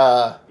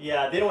 But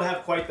yeah, they don't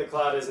have quite the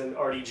clout as an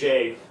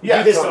RDJ. Yeah,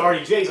 do this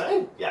totally. to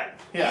RDJ.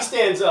 He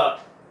stands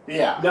up.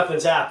 Yeah,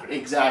 Nothing's happening.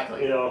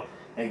 exactly. You know,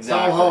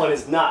 exactly. Tom Holland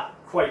is not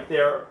quite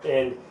there,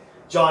 and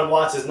John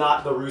Watts is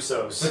not the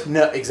Russos.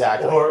 No,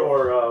 exactly.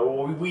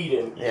 Or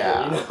Whedon.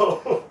 Yeah. You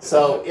know.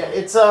 So yeah,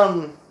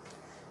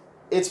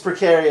 it's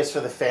precarious for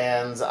the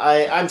fans.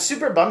 I'm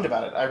super bummed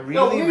about it. I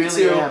really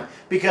too. am,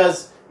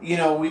 because we've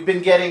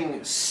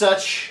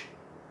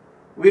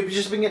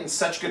just been getting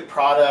such good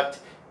product,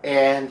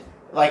 and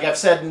like I've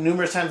said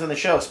numerous times on the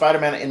show,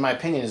 Spider-Man, in my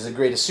opinion, is the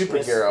greatest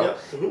superhero, Yes.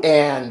 Yep. Mm-hmm.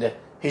 and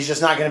he's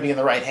just not going to be in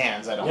the right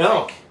hands. I don't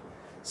No. think.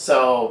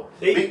 So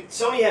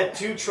Sony had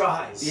 2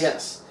 tries.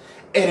 yes,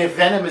 and if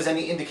Venom is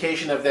any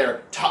indication of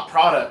their top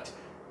product,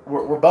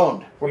 we're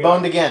boned. We're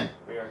boned again.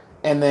 We are.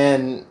 And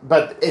then,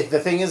 but the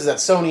thing is that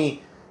Sony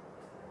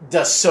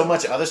does so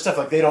much other stuff.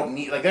 Like they don't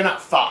need, like they're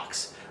not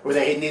Fox, where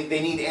they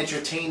need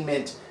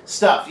entertainment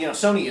stuff.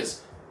 Sony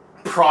is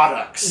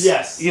products.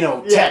 Yes.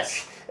 Tech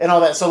and all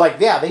that. So like,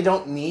 yeah, they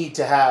don't need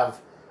to have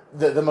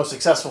the most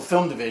successful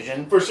film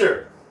division For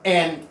sure.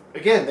 And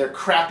again, their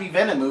crappy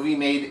Venom movie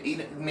made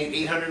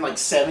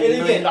 $870 And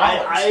million. again,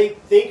 I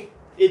think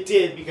it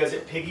did because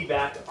it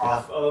piggybacked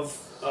off of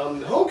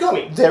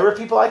Homecoming. There were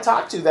people I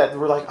talked to that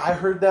were like, I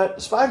heard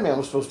that Spider-Man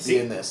was supposed to be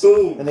in this.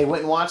 Boom. And they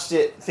went and watched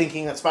it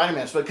thinking that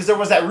Spider-Man was... Because there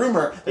was that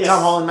rumor that Yes.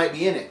 Tom Holland might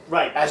be in it.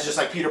 Right. As just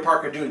like Peter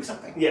Parker doing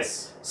something.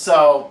 Yes.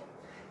 So,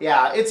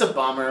 yeah, it's a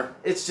bummer.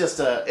 It's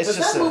just a... But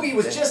that movie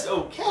was just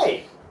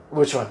okay.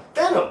 Which one?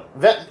 Venom.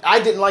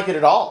 I didn't like it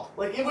at all.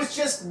 Like, it was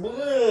just...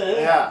 bleh.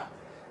 Yeah.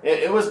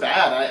 It was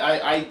bad.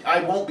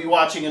 I won't be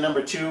watching a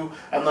number 2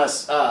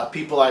 unless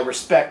people I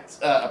respect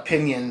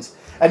opinions...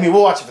 I mean,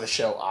 we'll watch it for the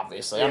show,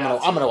 obviously. Yeah.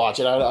 I'm gonna watch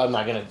it. I'm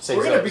not gonna say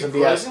We're going to some BS.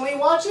 begrudgingly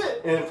watch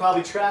it and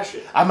probably trash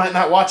it. I might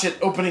not watch it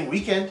opening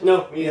weekend.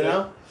 No, me you either.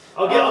 know.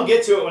 I'll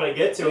get to it when I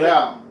get to it.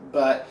 Yeah,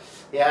 but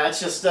yeah, it's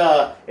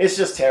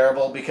just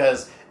terrible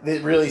because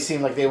it really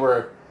seemed like they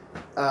were,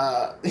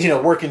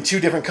 working 2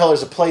 different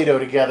colors of Play-Doh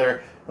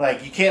together.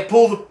 Like you can't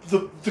pull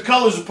the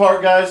colors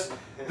apart, guys.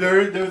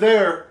 They're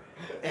there,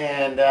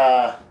 and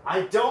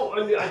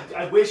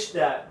I wish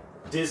that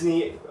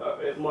Disney,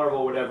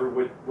 Marvel, whatever,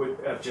 would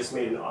have just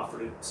made an offer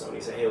to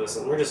Sony. Say, hey,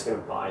 listen, we're just going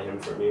to buy him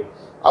from you.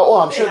 oh,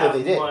 well, I'm sure that have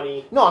they did.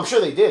 money. No, I'm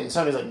sure they did, and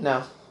Sony's like,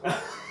 no,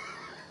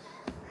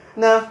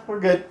 no, we're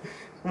good.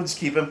 We'll just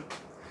keep him.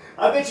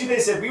 I bet you they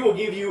said, we will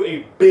give you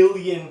 $1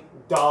 billion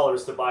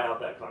to buy out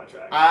that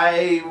contract.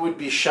 I would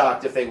be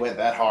shocked if they went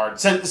that hard.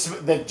 Since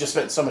they've just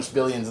spent so much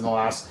billions in the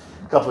last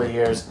couple of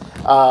years.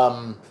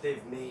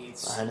 They've made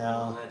so I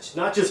know. much.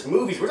 Not just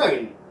movies. We're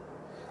talking...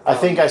 I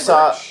think I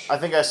saw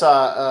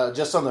merch.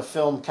 just on the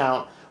film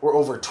count we're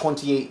over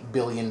 $28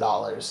 billion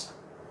that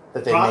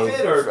they Profit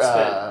made.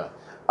 or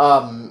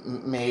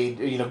spent?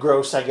 Made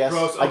gross, I guess.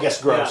 Gross, I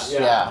guess okay. gross. Yeah.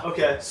 Yeah.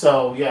 Okay.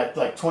 So yeah,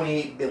 like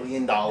 $28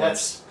 billion.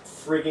 That's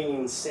frigging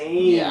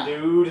insane, Yeah.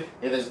 dude.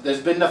 Yeah,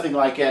 there's been nothing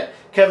like it.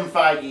 Kevin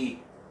Feige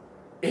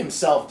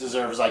himself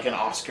deserves like an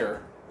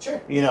Oscar. Sure.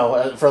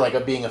 For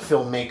like being a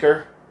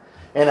filmmaker.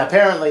 And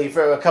apparently,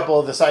 for a couple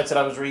of the sites that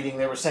I was reading,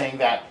 they were saying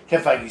that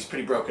Kevin Feige's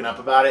pretty broken up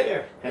about it.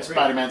 Yeah, And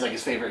Spider-Man's like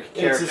his favorite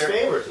character. It's his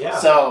favorite, yeah.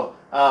 So,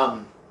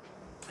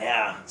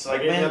 yeah. It's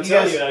like, man, I'm you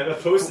telling guys... you, I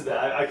posted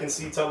that. I can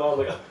see Tom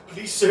Holland like,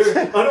 please, sir,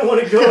 I don't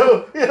want to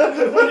go. I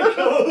don't want to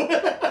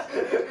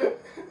go.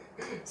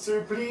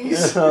 Sir,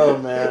 please. Oh,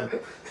 man.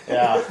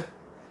 Yeah.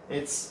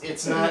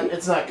 It's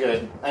not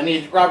good. I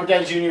need Robert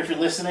Downey Jr. if you're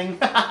listening.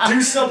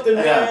 Do something,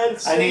 man.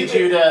 I need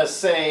you to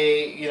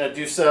say,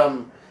 do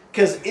some...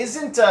 Because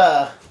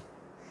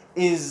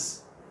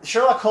is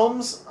Sherlock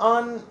Holmes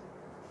on...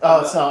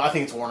 Oh, it's not. I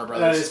think it's Warner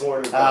Brothers. That is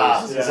Warner Brothers.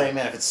 I was going to say,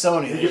 man, if it's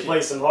Sony... You can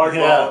play some hardball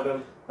Yeah. with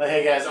them. Like,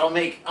 hey guys, I'll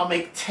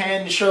make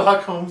 10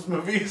 Sherlock Holmes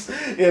movies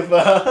if.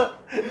 I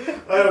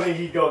don't think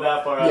he'd go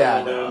that far.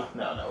 Yeah, out of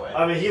no way.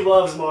 I mean, he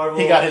loves Marvel.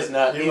 He got his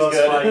nut. He He's loves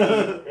good.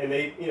 Spidey, and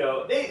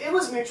it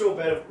was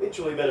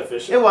mutually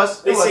beneficial. It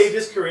was. They saved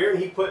his career, and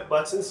he put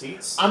butts in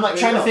seats. I'm like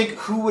trying to think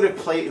who would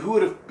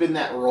have been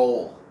that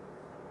role,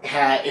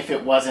 if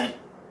it wasn't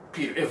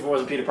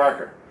Peter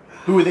Parker.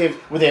 Who would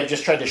they have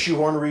just tried to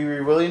shoehorn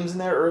Riri Williams in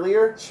there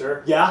earlier?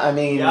 Sure. Yeah. I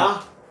mean.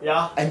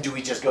 Yeah. And do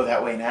we just go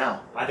that way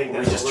now? I think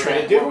Or that's what we're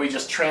gonna do. Or we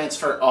just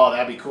transfer? Oh,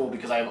 that'd be cool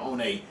because I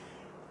own a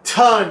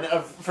ton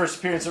of first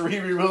appearance of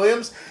Riri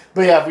Williams.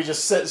 But yeah, if we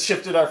just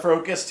shifted our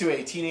focus to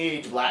a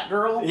teenage black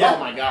girl. Yeah. Oh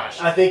my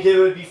gosh. I think it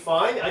would be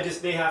fine.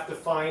 They have to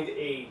find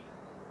a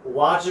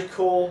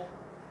logical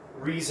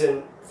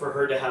reason for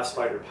her to have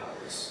spider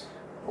powers.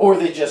 Or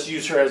they just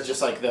use her as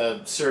just like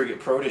the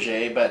surrogate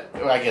protege, but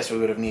I guess we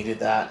would have needed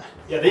that.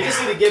 Yeah, they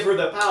just need to give her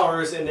the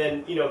powers, and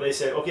then they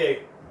say,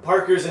 okay,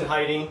 Parker's in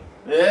hiding.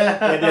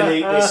 Yeah. And then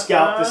they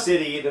scout the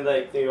city, and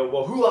then they go,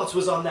 well, who else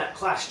was on that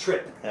class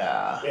trip?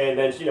 Yeah. And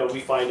then, we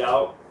find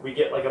out, we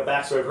get like a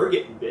backstory of her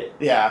getting bit.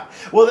 Yeah.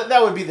 Well,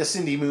 that would be the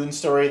Cindy Moon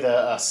story.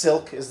 The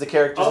Silk is the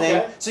character's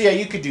name. So yeah,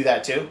 you could do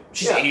that too.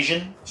 She's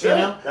Asian. Sure. You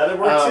know? That'd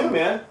work too,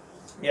 man.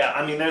 Yeah,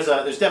 I mean, there's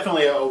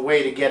definitely a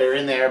way to get her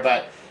in there,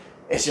 but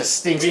it just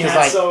stinks We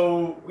because had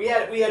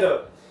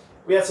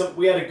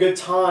a good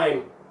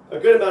time, a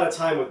good amount of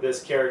time with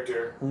this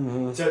character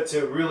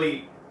to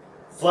really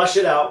flesh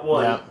it out.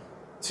 One. Yeah.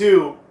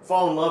 2,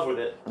 fall in love with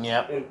it.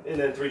 Yep. And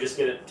then 3, just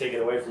get it taken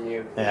away from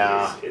you.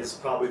 Yeah. Is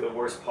probably the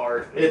worst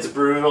part. It's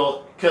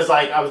brutal. Because,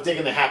 like, I was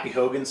digging the Happy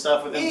Hogan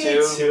stuff with him, Me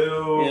too.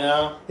 too. You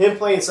know? Him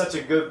playing such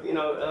a good,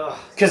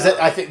 Because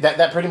I think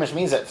that pretty much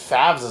means that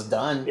Favs is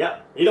done. Yeah,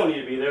 he don't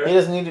need to be there. He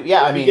doesn't need to.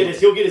 Yeah, I mean.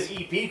 He'll get his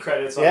EP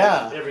credits on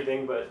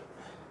everything, but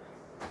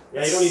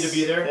yeah, he don't need to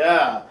be there.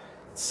 Yeah.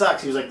 It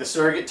sucks. He was like the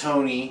surrogate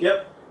Tony.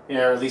 Yep.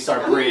 Or at least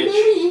our bridge.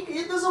 Maybe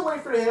it doesn't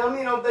wait for him.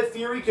 That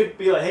Fury could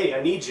be like, hey,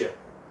 I need you.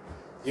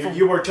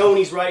 You were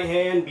Tony's right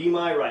hand, be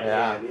my right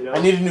hand.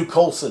 I need a new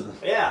Coulson.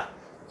 Yeah.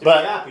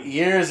 But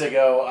years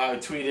ago, I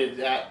tweeted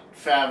at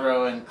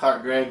Favreau and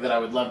Clark Gregg that I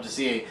would love to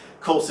see a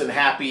Coulson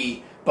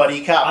happy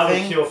buddy cop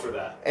thing. I would kill for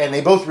that. And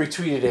they both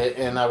retweeted it,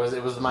 and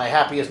it was my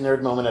happiest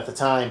nerd moment at the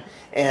time.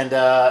 And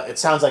it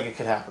sounds like it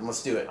could happen.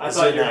 Let's do it. I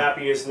thought your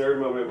happiest nerd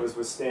moment was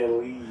with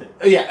Stan Lee.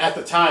 Yeah, at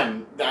the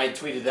time, I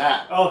tweeted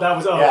that. Oh, that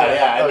was... Oh,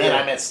 yeah, and then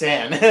I met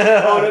Stan.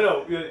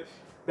 Oh, no.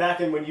 Back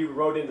in when you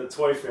wrote into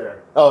Toy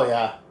Fair. Oh,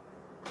 yeah.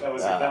 That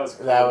was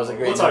cool. That was a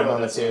great nerd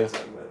moment, too.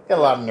 Got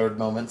a lot of nerd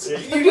moments. Yeah,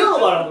 you do a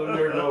lot of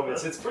nerd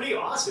moments. It's pretty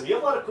awesome. You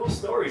have a lot of cool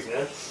stories,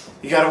 man.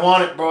 You gotta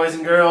want it, boys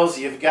and girls.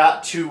 You've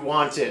got to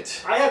want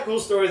it. I have cool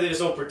stories that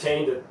just don't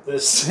pertain to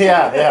this.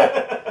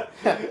 Yeah.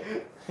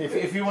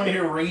 If you want to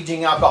hear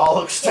raging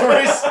alcoholic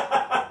stories,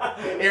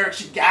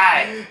 Eric's your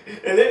guy.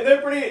 And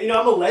they're pretty,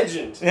 I'm a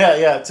legend.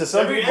 Yeah, to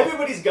some people.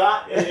 Everybody's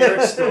got an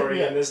Eric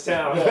story in this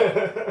town.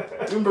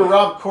 Remember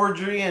Rob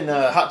Corddry and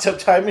Hot Tub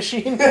Time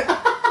Machine?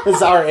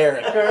 It's our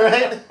Eric,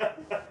 alright?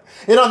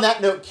 And on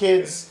that note,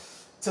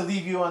 kids, to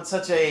leave you on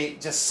such a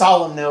just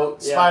solemn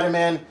note,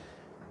 Spider-Man,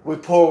 we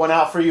pour one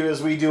out for you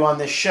as we do on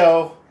this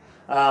show.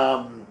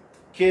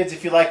 Kids,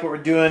 if you like what we're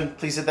doing,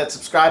 please hit that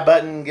subscribe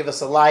button, give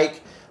us a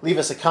like, leave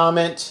us a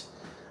comment.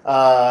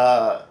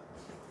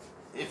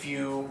 If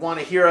you want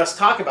to hear us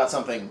talk about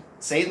something,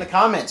 say it in the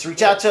comments.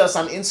 Reach out to us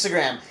on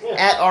Instagram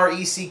at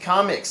REC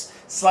Comics.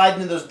 Slide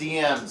into those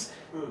DMs.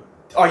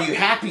 Are you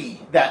happy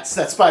that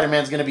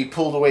Spider-Man's going to be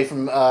pulled away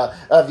from the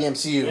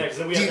MCU? Yeah, because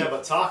then we have to have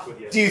a talk with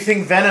you. Do you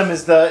think Venom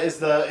is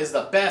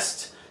the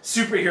best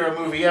superhero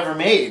movie ever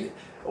made?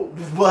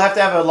 We'll have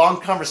to have a long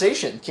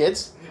conversation,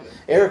 kids.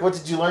 Eric, what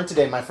did you learn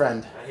today, my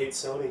friend? I hate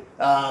Sony.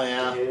 Oh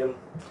yeah. I hate them.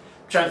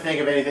 I'm trying to think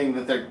of anything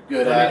that they're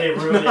good I at. mean,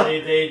 they ruined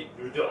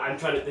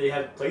it. They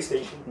had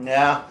PlayStation.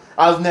 Yeah,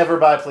 I'll never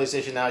buy a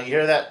PlayStation now. You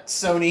hear that,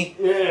 Sony?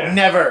 Yeah.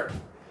 Never.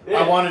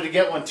 Yeah. I wanted to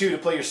get one too to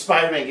play your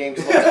Spider-Man games.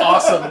 It looks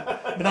awesome,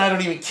 but I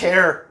don't even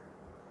care.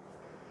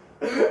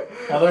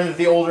 I learned that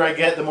the older I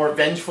get, the more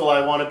vengeful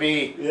I want to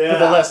be. Yeah.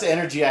 The less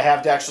energy I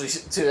have to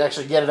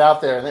actually get it out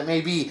there, and that may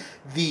be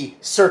the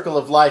circle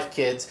of life,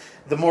 kids.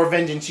 The more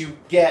vengeance you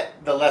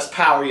get, the less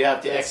power you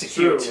have to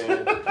execute. True,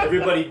 man.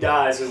 Everybody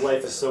dies, and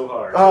life is so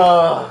hard.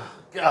 Oh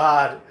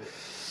God.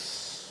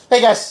 Hey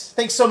guys,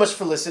 thanks so much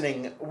for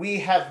listening. We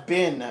have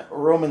been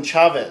Roman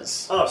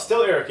Chavez. Oh,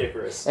 still Eric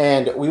Icarus.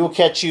 And we will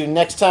catch you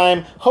next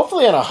time,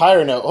 hopefully on a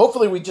higher note.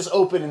 Hopefully we just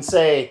open and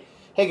say,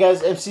 hey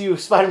guys, MCU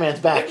Spider-Man's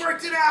back. They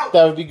worked it out!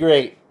 That would be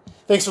great.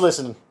 Thanks for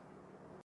listening.